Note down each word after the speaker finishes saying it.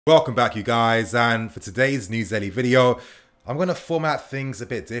Welcome back, you guys, and for today's News Daily video, I'm going to format things a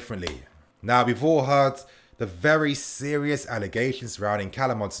bit differently. Now, we've all heard the very serious allegations surrounding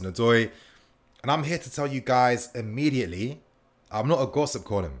callum Hudson Odoi, and I'm here to tell you guys immediately, I'm not a gossip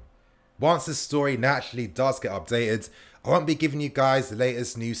column. Once the story naturally does get updated, I won't be giving you guys the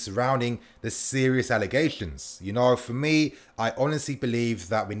latest news surrounding the serious allegations. You know, for me, I honestly believe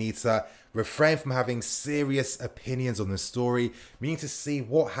that we need to refrain from having serious opinions on the story. We need to see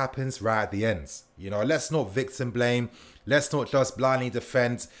what happens right at the end. You know, let's not victim blame. Let's not just blindly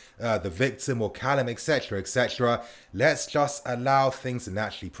defend the victim or callum, etc, etc. Let's just allow things to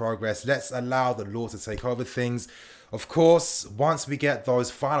naturally progress. Let's allow the law to take over things. Of course, once we get those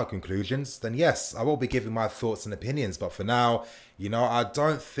final conclusions, then yes, I will be giving my thoughts and opinions. But for now, you know, I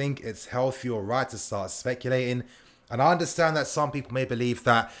don't think it's healthy or right to start speculating. And I understand that some people may believe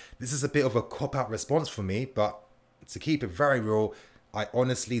that this is a bit of a cop-out response from me, but to keep it very real, I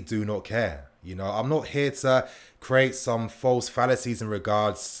honestly do not care. You know, I'm not here to create some false fallacies in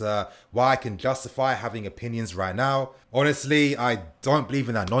regards to why I can justify having opinions right now. Honestly, I don't believe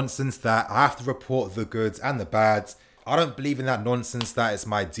in that nonsense that I have to report the good and the bad. I don't believe in that nonsense that it's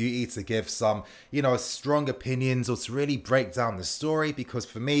my duty to give some, you know, strong opinions or to really break down the story, because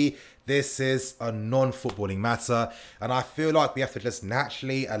for me, this is a non-footballing matter, and I feel like we have to just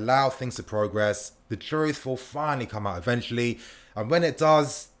naturally allow things to progress. The truth will finally come out eventually, and when it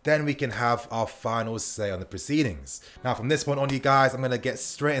does, then we can have our final say on the proceedings. Now, from this point on, you guys, I'm going to get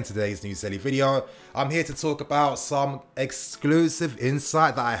straight into today's News Daily video. I'm here to talk about some exclusive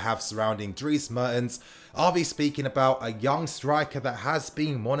insight that I have surrounding Dries Mertens. I'll be speaking about a young striker that has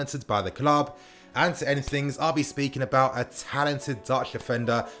been monitored by the club. And to end things, I'll be speaking about a talented Dutch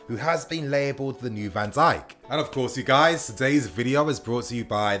defender who has been labelled the new Van Dijk. And of course, you guys, today's video is brought to you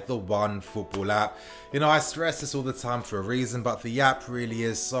by the One Football app. You know, I stress this all the time for a reason, but the app really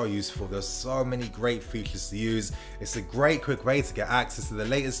is so useful. There's so many great features to use. It's a great quick way to get access to the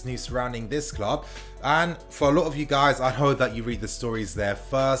latest news surrounding this club. And for a lot of you guys, I know that you read the stories there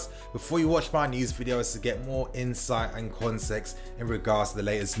first before you watch my news videos to get more insight and context in regards to the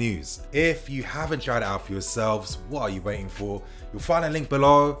latest news. If you haven't tried it out for yourselves, what are you waiting for? You'll find a link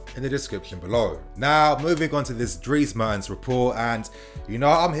below in the description below. Now, moving on to this Dries Mertens report, and you know,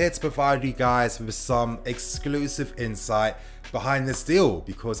 I'm here to provide you guys with some exclusive insight behind this deal,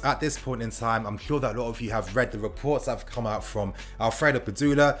 because at this point in time, I'm sure that a lot of you have read the reports that have come out from Alfredo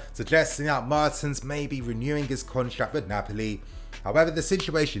Padula suggesting that Mertens may be renewing his contract with Napoli. However, the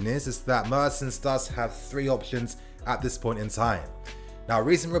situation is that Mertens does have three options at this point in time. Now,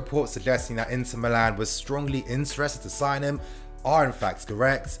 recent reports suggesting that Inter Milan was strongly interested to sign him are in fact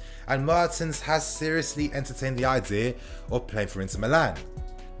correct, and Mertens has seriously entertained the idea of playing for Inter Milan.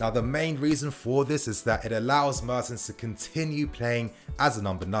 Now, the main reason for this is that it allows Mertens to continue playing as a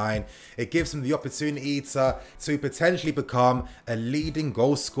number 9. It gives him the opportunity to potentially become a leading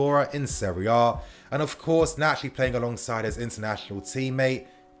goal scorer in Serie A, and of course, naturally playing alongside his international teammate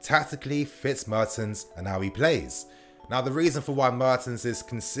tactically fits Mertens and how he plays. Now, the reason for why Mertens is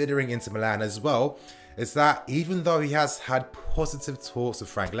considering Inter Milan as well is that even though he has had positive talks with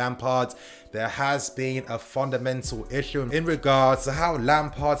Frank Lampard, there has been a fundamental issue in regards to how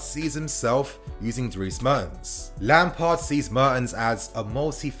Lampard sees himself using Dries Mertens. Lampard sees Mertens as a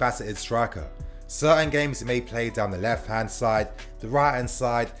multifaceted striker. Certain games he may play down the left-hand side, the right-hand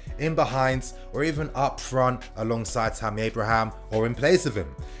side, in behind, or even up front alongside Tammy Abraham or in place of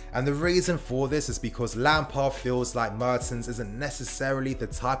him. And the reason for this is because Lampard feels like Mertens isn't necessarily the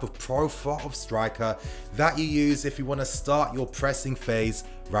type of profile of striker that you use if you want to start your pressing phase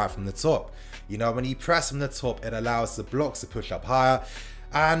right from the top. You know, when you press from the top, it allows the blocks to push up higher,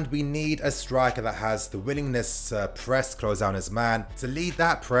 and we need a striker that has the willingness to press, close down his man, to lead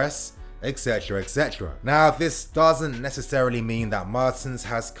that press, etc, etc. Now, this doesn't necessarily mean that Mertens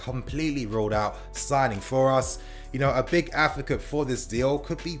has completely ruled out signing for us. You know, a big advocate for this deal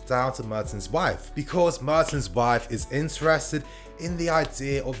could be down to Mertens' wife, because Mertens' wife is interested in the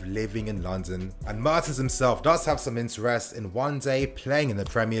idea of living in London, and Mertens himself does have some interest in one day playing in the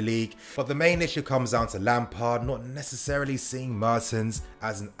Premier League, but the main issue comes down to Lampard not necessarily seeing Mertens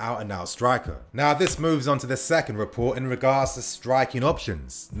as an out-and-out striker. Now, this moves on to the second report in regards to striking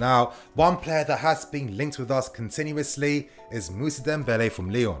options. Now, one player that has been linked with us continuously is Moussa Dembele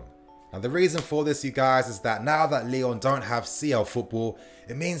from Lyon. Now the reason for this, you guys, is that now that Lyon don't have CL football,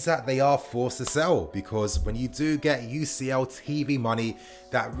 it means that they are forced to sell, because when you do get UCL TV money,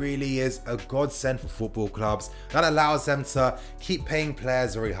 that really is a godsend for football clubs. That allows them to keep paying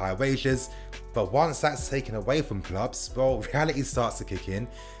players very high wages. But once that's taken away from clubs, well, reality starts to kick in,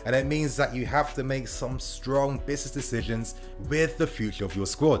 and it means that you have to make some strong business decisions with the future of your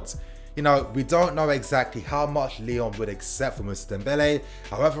squad. You know, we don't know exactly how much Lyon would accept from Moussa Dembele.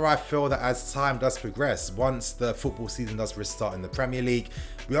 However, I feel that as time does progress, once the football season does restart in the Premier League,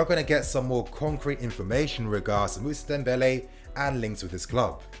 we are going to get some more concrete information in regards to Moussa Dembele and links with his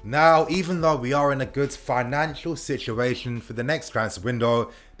club. Now, even though we are in a good financial situation for the next transfer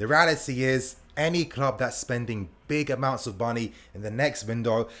window, the reality is any club that's spending big amounts of money in the next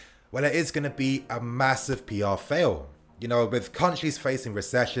window, well, it is going to be a massive PR fail. You know, with countries facing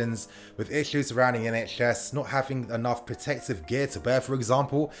recessions, with issues surrounding NHS not having enough protective gear to wear, for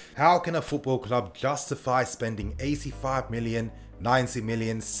example, how can a football club justify spending 85 million, 90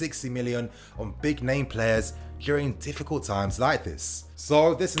 million, 60 million on big name players during difficult times like this?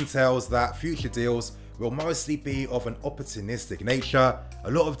 So this entails that future deals will mostly be of an opportunistic nature.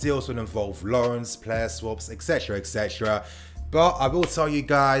 A lot of deals will involve loans, player swaps, etc, etc. But I will tell you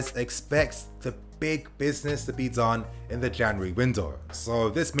guys, expect the big business to be done in the January window. So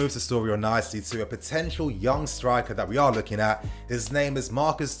this moves the story on nicely to a potential young striker that we are looking at. His name is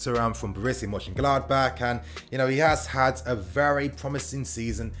Marcus Thuram from Borussia Mönchengladbach, and you know, he has had a very promising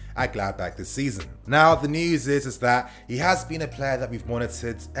season at Gladbach this season. Now the news is that he has been a player that we've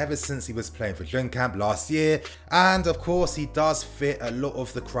monitored ever since he was playing for Camp last year, and of course he does fit a lot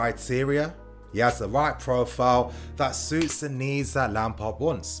of the criteria. He has the right profile that suits the needs that Lampard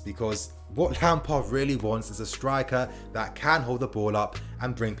wants, because what Lampard really wants is a striker that can hold the ball up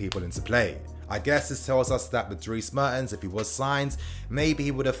and bring people into play. I guess this tells us that with Dries Mertens, if he was signed, maybe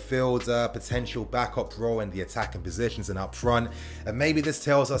he would have filled a potential backup role in the attacking positions and up front. And maybe this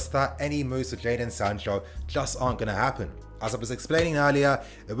tells us that any moves for Jadon Sancho just aren't going to happen. As I was explaining earlier,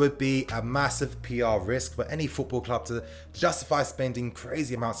 it would be a massive PR risk for any football club to justify spending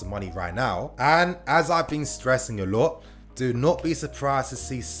crazy amounts of money right now. And as I've been stressing a lot, do not be surprised to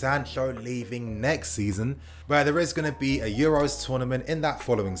see Sancho leaving next season, where there is going to be a Euros tournament in that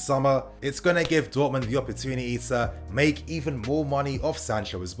following summer. It's going to give Dortmund the opportunity to make even more money off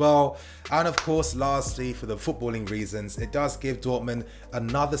Sancho as well. And of course, lastly, for the footballing reasons, it does give Dortmund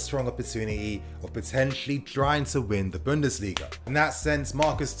another strong opportunity of potentially trying to win the Bundesliga. In that sense,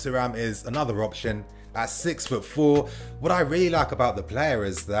 Marcus Thuram is another option. At 6'4", what I really like about the player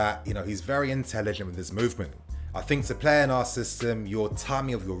is that, you know, he's very intelligent with his movement. I think to play in our system, your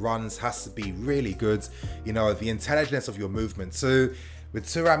timing of your runs has to be really good. You know, the intelligence of your movement too. With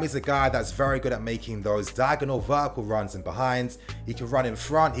Thuram, he's a guy that's very good at making those diagonal vertical runs in behind. He can run in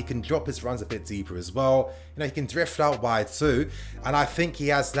front, he can drop his runs a bit deeper as well. You know, he can drift out wide too. And I think he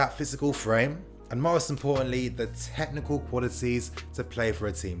has that physical frame, and most importantly, the technical qualities to play for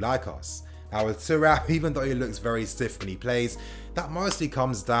a team like us. Now with Thuram, even though he looks very stiff when he plays, that mostly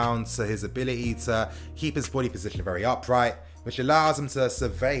comes down to his ability to keep his body position very upright, which allows him to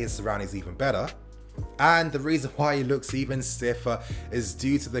survey his surroundings even better. And the reason why he looks even stiffer is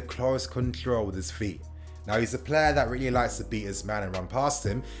due to the close control with his feet. Now he's a player that really likes to beat his man and run past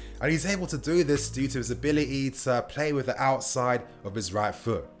him, and he's able to do this due to his ability to play with the outside of his right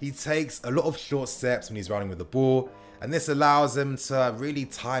foot. He takes a lot of short steps when he's running with the ball, and this allows him to really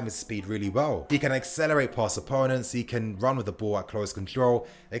time his speed really well. He can accelerate past opponents, he can run with the ball at close control,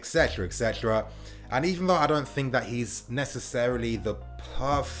 etc, etc. And even though I don't think that he's necessarily the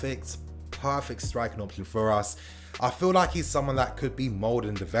perfect striking option for us, I feel like he's someone that could be molded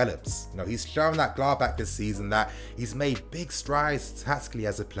and developed. You know, he's shown that Gladbach this season that he's made big strides tactically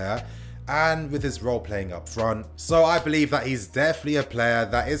as a player, and with his role playing up front. So I believe that he's definitely a player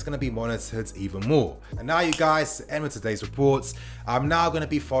that is going to be monitored even more. And now you guys, to end with today's reports, I'm now going to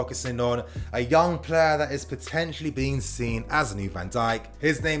be focusing on a young player that is potentially being seen as a new Van Dijk.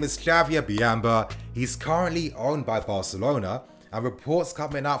 His name is Xavier mbuyamba. He's currently owned by Barcelona, and reports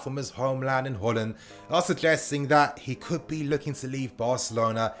coming out from his homeland in Holland are suggesting that he could be looking to leave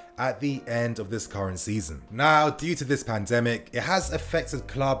Barcelona at the end of this current season. Now, due to this pandemic, it has affected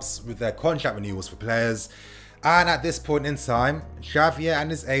clubs with their contract renewals for players, and at this point in time, Xavier and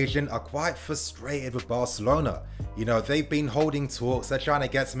his agent are quite frustrated with Barcelona. You know, they've been holding talks, they're trying to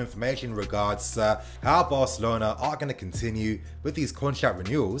get some information in regards to how Barcelona are going to continue with these contract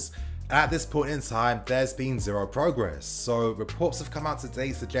renewals. At this point in time, there's been zero progress. So reports have come out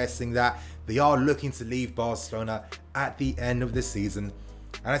today suggesting that they are looking to leave Barcelona at the end of the season.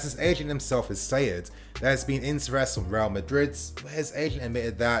 And as his agent himself has stated, there's been interest from Real Madrid, where his agent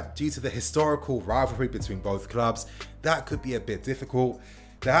admitted that due to the historical rivalry between both clubs, that could be a bit difficult.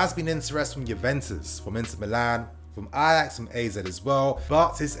 There has been interest from Juventus, from Inter Milan, from Ajax, from AZ as well,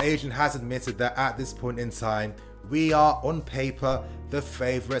 but his agent has admitted that at this point in time, we are on paper the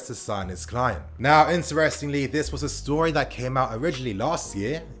favourites to sign his client. Now, interestingly, this was a story that came out originally last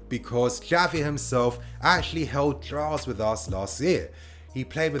year because Xavier himself actually held trials with us last year. He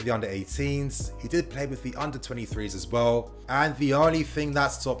played with the under-18s, he did play with the under-23s as well, and the only thing that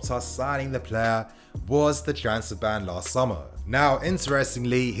stopped us signing the player was the transfer ban last summer. Now,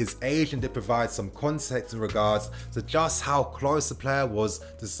 interestingly, his agent did provide some context in regards to just how close the player was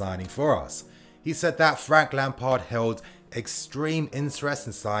to signing for us. He said that Frank Lampard held extreme interest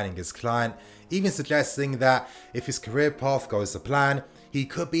in signing his client, even suggesting that if his career path goes to plan, he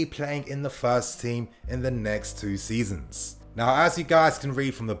could be playing in the first team in the next 2 seasons. Now, as you guys can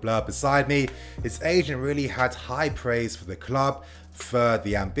read from the blurb beside me, his agent really had high praise for the club, for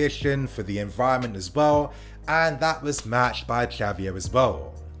the ambition, for the environment as well, and that was matched by Xavier as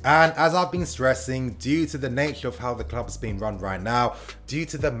well. And as I've been stressing, due to the nature of how the club is being run right now, due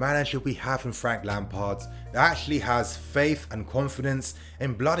to the manager we have in Frank Lampard, that actually has faith and confidence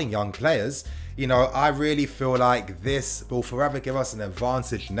in blooding young players, you know, I really feel like this will forever give us an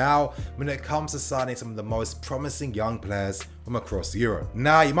advantage now when it comes to signing some of the most promising young players from across Europe.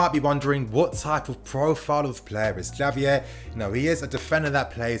 Now, you might be wondering what type of profile of player is Xavier. You know, he is a defender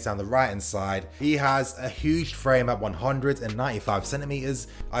that plays down the right hand side. He has a huge frame at 195 centimeters.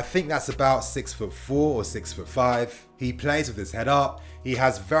 I think that's about 6'4" or 6'5". He plays with his head up. He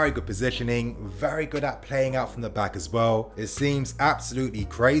has very good positioning, very good at playing out from the back as well. It seems absolutely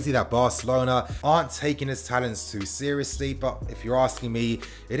crazy that Barcelona aren't taking his talents too seriously, but if you're asking me,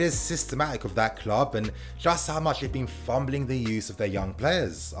 it is systematic of that club and just how much they've been fumbling the use of their young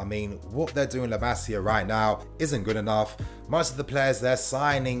players. I mean, what they're doing in La Masia right now isn't good enough. Most of the players they're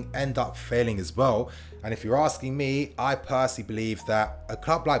signing end up failing as well. And if you're asking me, I personally believe that a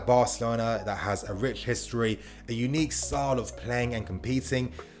club like Barcelona that has a rich history, a unique style of playing and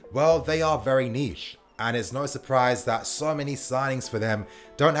competing, well, they are very niche. And it's no surprise that so many signings for them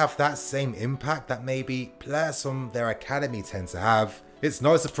don't have that same impact that maybe players from their academy tend to have. It's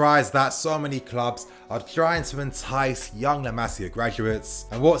no surprise that so many clubs are trying to entice young La Masia graduates.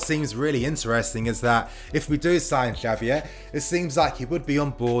 And what seems really interesting is that if we do sign Xavier, it seems like he would be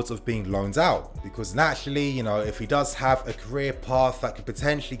on board of being loaned out. Because naturally, you know, if he does have a career path that could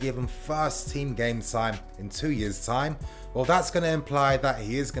potentially give him first team game time in 2 years' time, well, that's going to imply that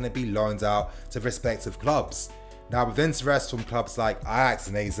he is going to be loaned out to respective clubs. Now, with interest from clubs like Ajax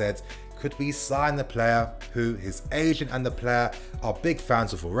and AZ, could we sign the player who his agent and the player are big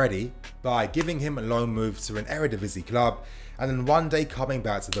fans of already by giving him a loan move to an Eredivisie club and then one day coming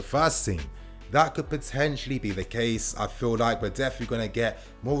back to the first team? That could potentially be the case. I feel like we're definitely going to get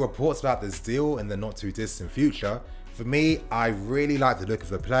more reports about this deal in the not too distant future. For me, I really like the look of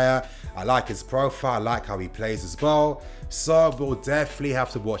the player. I like his profile, I like how he plays as well. So we'll definitely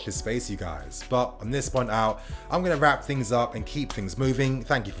have to watch this space, you guys. But on this point out, I'm going to wrap things up and keep things moving.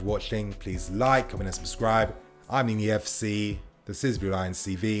 Thank you for watching. Please like, comment and subscribe. I'm Nini FC. This is Blue Lions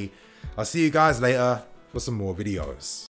TV. I'll see you guys later for some more videos.